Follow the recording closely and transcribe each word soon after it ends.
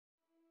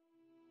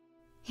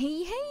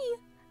Hey, hey!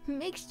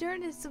 Make sure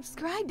to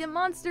subscribe to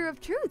Monster of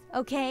Truth,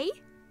 okay?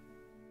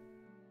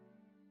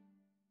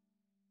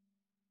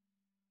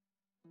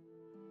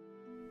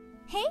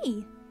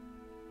 Hey!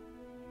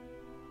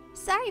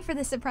 Sorry for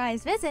the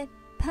surprise visit,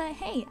 but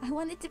hey, I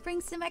wanted to bring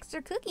some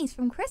extra cookies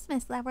from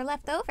Christmas that were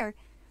left over.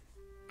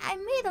 I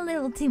made a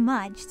little too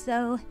much,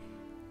 so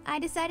I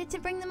decided to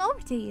bring them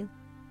over to you.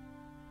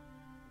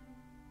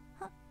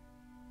 Huh?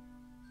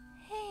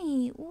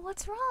 Hey,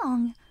 what's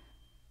wrong?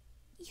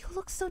 You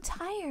look so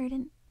tired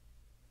and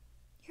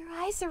your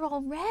eyes are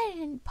all red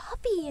and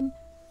puffy and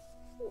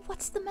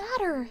what's the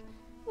matter?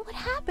 What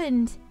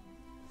happened?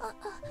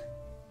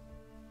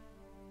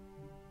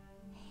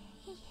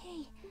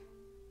 Hey.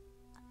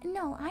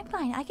 No, I'm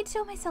fine. I can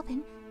show myself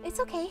in. It's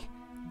okay.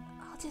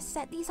 I'll just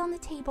set these on the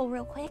table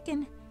real quick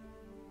and...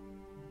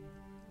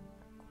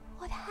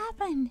 What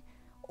happened?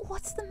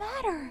 What's the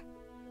matter?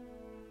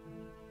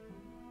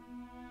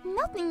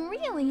 Nothing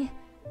really.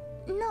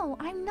 No,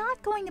 I'm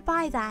not going to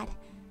buy that.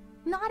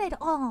 Not at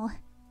all.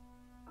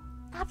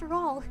 After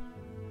all,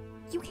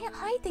 you can't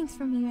hide things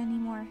from me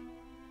anymore.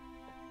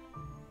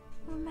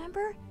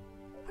 Remember?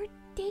 We're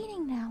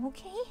dating now,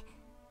 okay?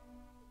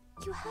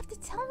 You have to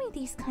tell me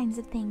these kinds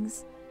of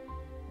things.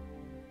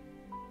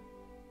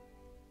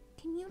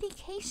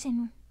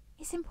 Communication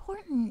is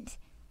important.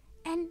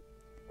 And,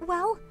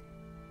 well,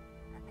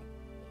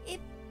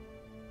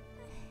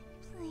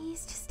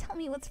 please, just tell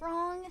me what's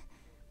wrong.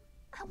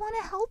 I want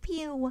to help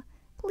you.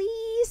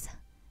 Please.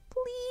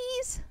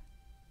 Please.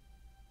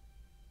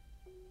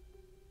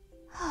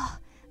 Oh,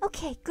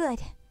 okay, good.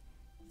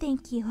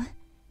 Thank you.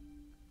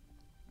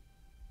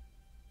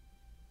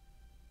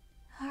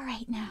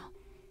 Alright now.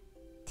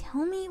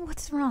 Tell me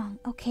what's wrong,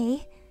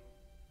 okay?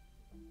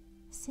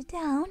 Sit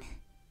down.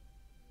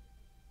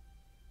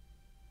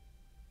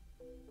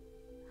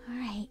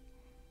 Alright.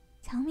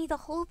 Tell me the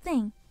whole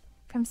thing.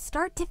 From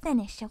start to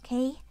finish,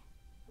 okay?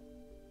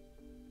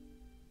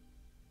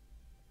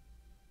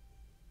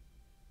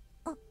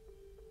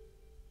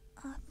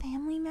 A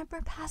family member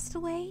passed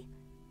away?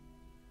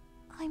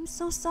 I'm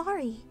so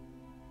sorry.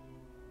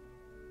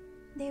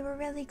 They were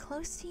really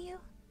close to you?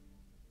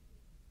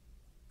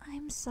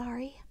 I'm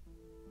sorry.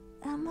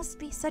 That must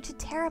be such a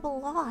terrible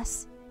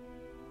loss.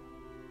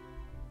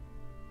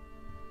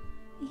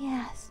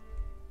 Yes,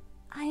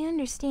 I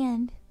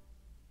understand.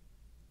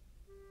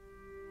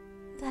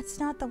 That's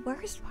not the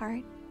worst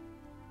part.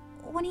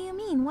 What do you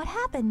mean? What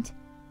happened?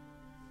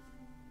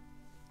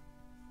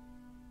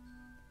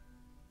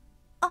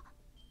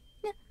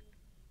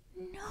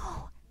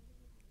 No.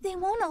 They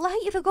won't allow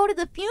you to go to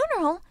the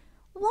funeral.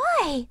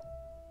 Why?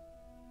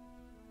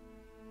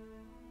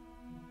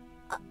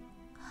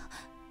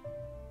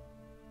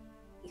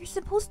 You're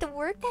supposed to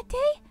work that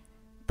day?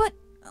 But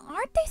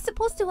aren't they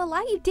supposed to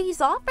allow you days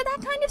off for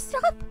that kind of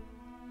stuff?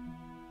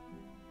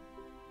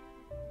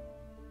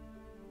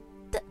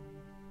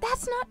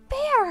 That's not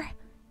fair.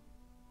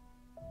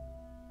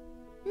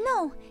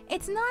 No,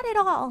 it's not at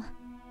all.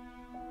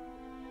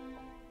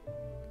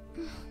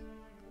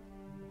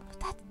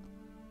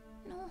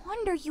 No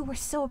wonder you were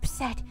so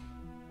upset.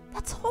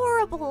 That's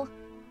horrible.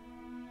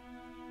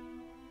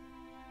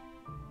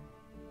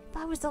 If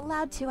I was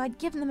allowed to, I'd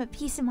give them a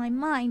piece of my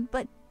mind,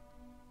 but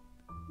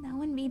that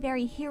wouldn't be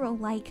very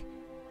hero-like.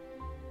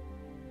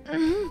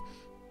 I'm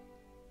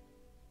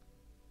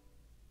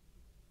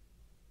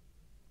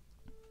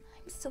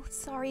so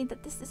sorry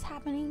that this is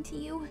happening to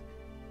you.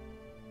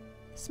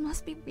 This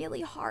must be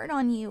really hard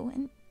on you,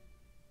 and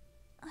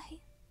I'm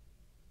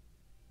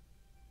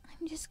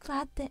just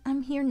glad that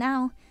I'm here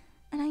now,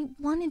 and I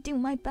want to do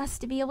my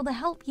best to be able to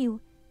help you.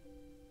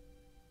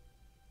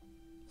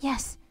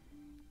 Yes,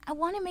 I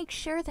want to make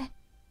sure that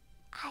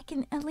I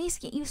can at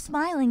least get you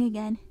smiling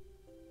again.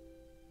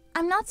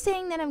 I'm not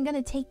saying that I'm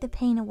gonna take the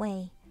pain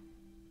away,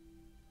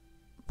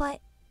 but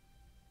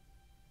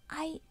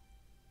I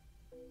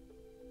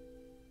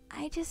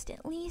just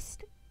at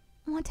least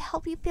want to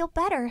help you feel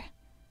better.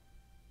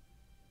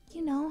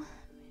 You know,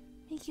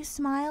 make you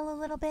smile a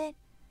little bit.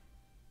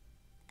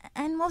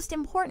 And most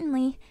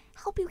importantly,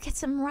 help you get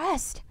some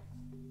rest.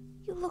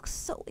 You look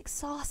so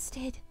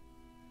exhausted.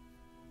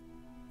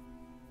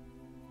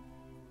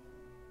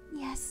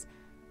 Yes,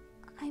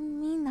 I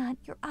mean that.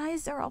 Your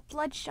eyes are all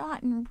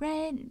bloodshot and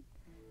red,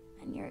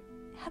 and you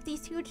have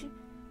these huge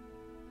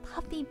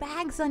puffy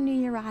bags under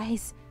your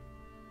eyes.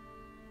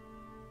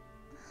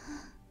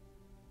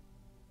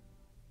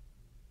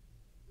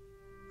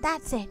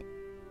 That's it.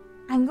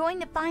 I'm going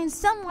to find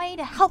some way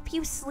to help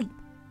you sleep.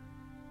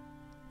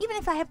 Even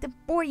if I have to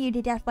bore you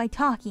to death by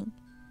talking.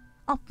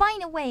 I'll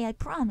find a way, I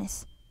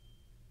promise.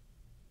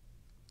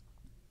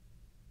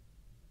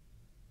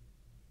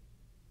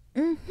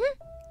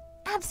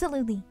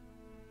 Absolutely.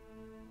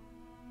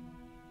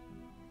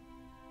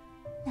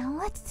 Now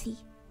let's see.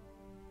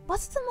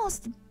 What's the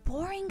most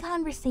boring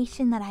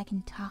conversation that I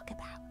can talk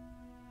about?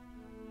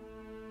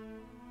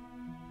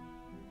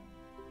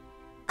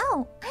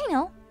 Oh, I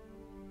know.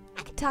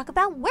 I could talk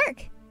about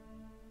work.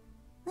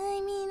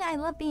 I mean, I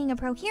love being a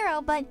pro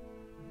hero, but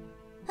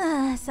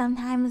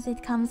Sometimes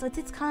it comes with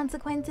its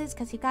consequences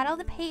because you got all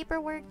the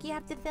paperwork you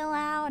have to fill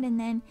out, and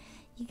then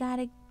you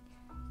gotta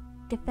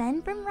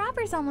defend from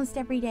robbers almost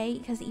every day,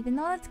 because even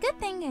though that's a good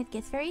thing, it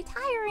gets very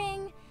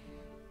tiring.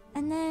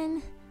 And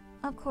then,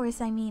 of course,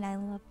 I mean, I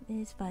love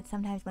this, but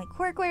sometimes my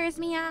quirk wears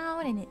me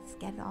out, and it's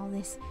got all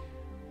this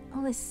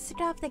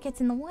stuff that gets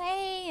in the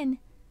way, and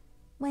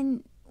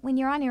when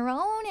you're on your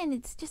own, and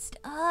it's just,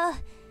 there's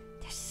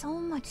so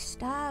much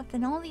stuff,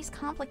 and all these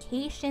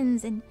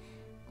complications, and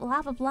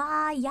blah blah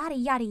blah, yada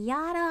yada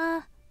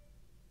yada.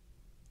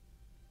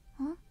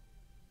 Huh?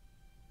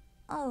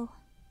 Oh.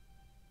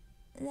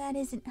 That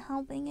isn't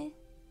helping it.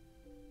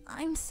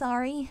 I'm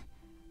sorry.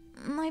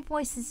 My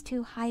voice is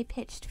too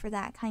high-pitched for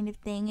that kind of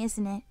thing,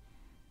 isn't it?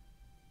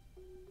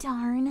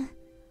 Darn.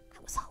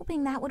 I was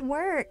hoping that would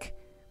work.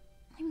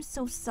 I'm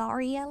so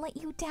sorry I let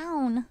you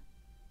down.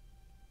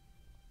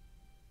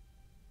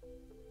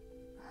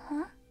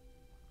 Huh?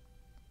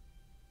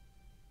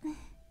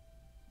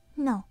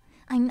 No,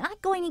 I'm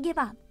not going to give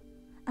up.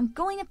 I'm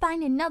going to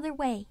find another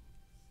way.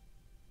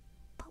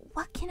 But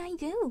what can I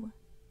do?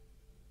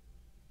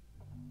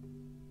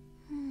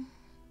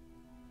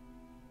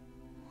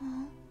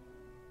 Well,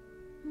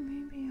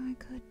 maybe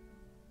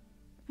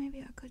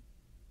I could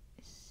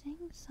sing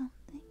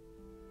something.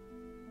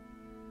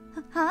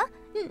 Huh?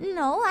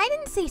 No, I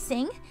didn't say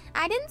sing.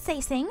 I didn't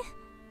say sing.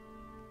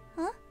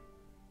 Huh?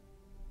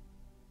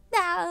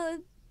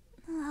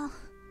 Well,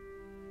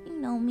 you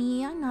know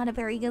me, I'm not a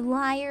very good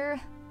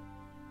liar.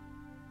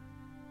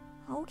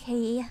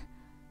 Okay.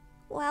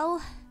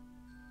 Well,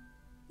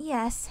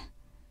 yes.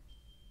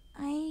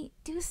 I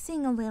do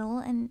sing a little,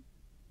 and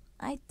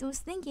I was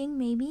thinking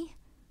maybe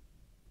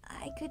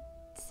I could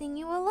sing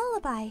you a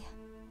lullaby.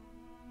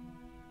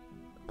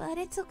 But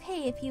it's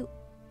okay if you...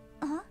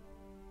 Huh?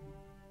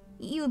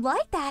 You'd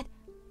like that?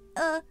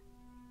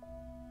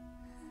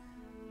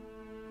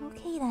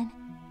 Okay then.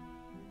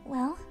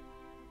 Well,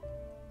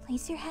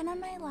 place your head on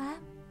my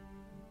lap,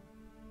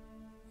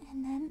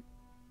 and then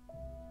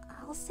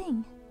I'll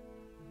sing.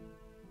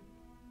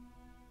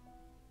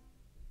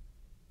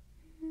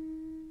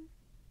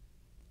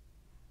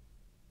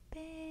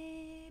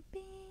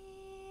 Baby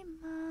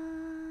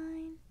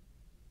mine,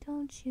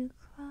 don't you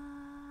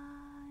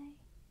cry.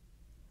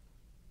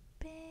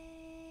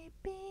 Baby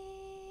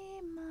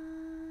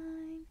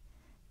mine,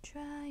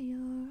 dry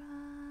your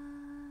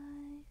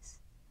eyes.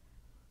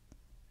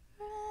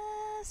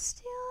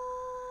 Rest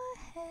your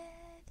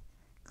head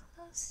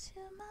close to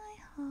my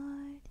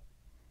heart,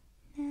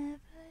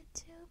 never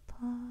to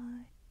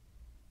part,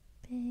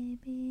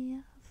 baby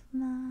of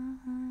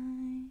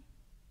mine.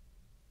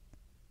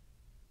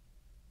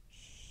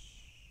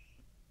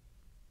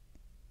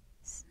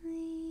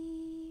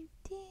 Sleep,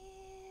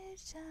 dear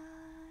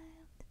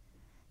child,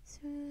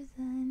 through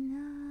the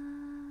night.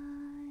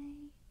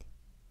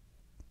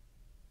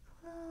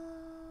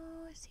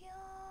 Close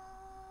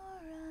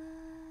your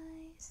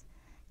eyes,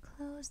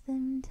 close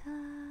them tight.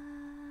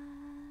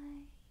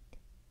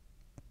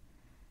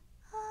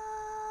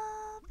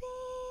 I'll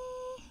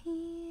be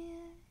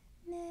here,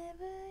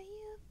 never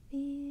you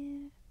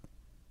fear,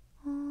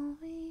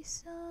 always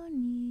so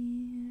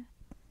near,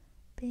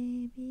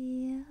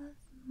 baby of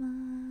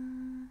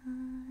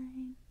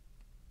mine.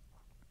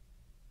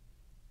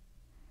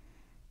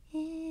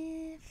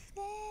 If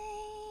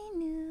they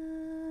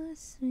knew,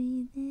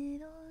 sweet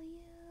little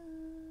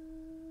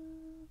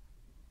you,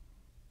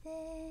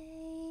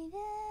 they'd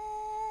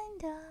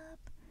end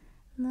up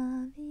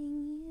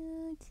loving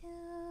you too.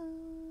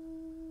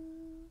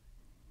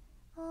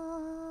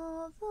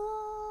 All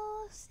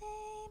those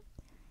same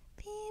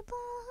people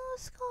who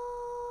scold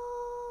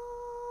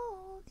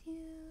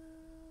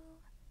you,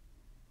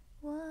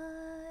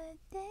 what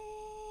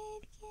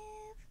they'd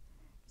give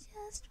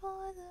just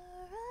for the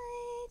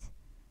right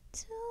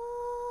to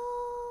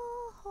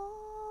hold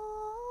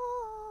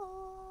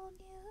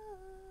you.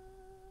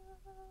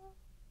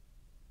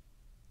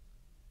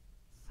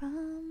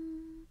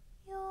 From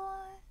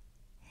your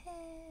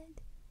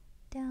head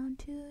down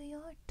to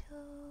your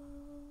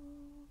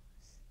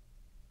toes,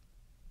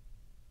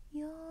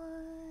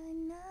 you're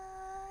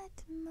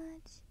not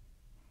much,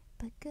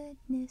 but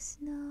goodness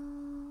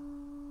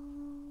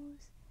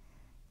knows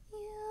you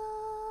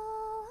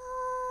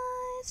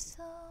are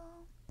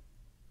so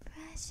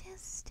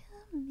precious to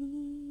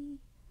me,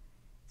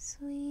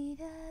 sweet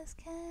as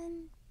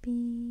can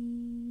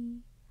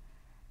be,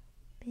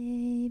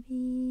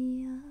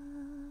 baby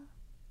of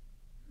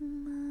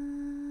mine.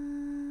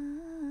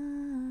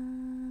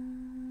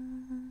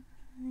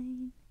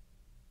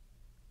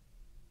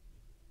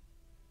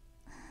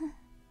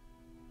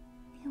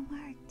 It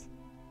worked.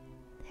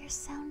 They're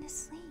sound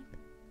asleep.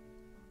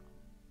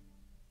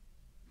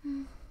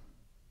 I'm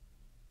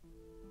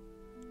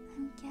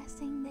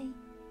guessing they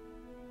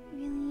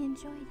really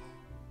enjoyed it.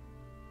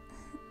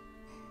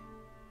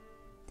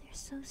 They're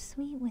so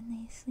sweet when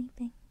they're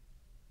sleeping.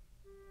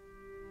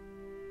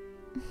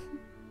 And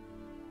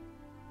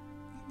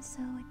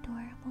so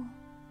adorable.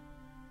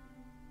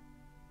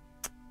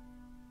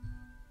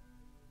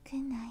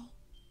 Good night.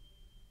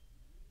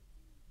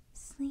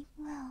 Sleep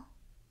well.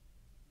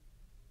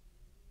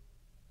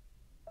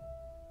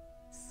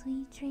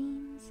 Sweet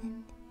dreams,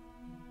 and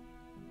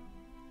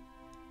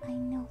I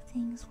know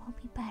things will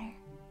be better.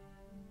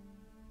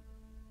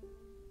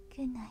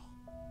 Good night.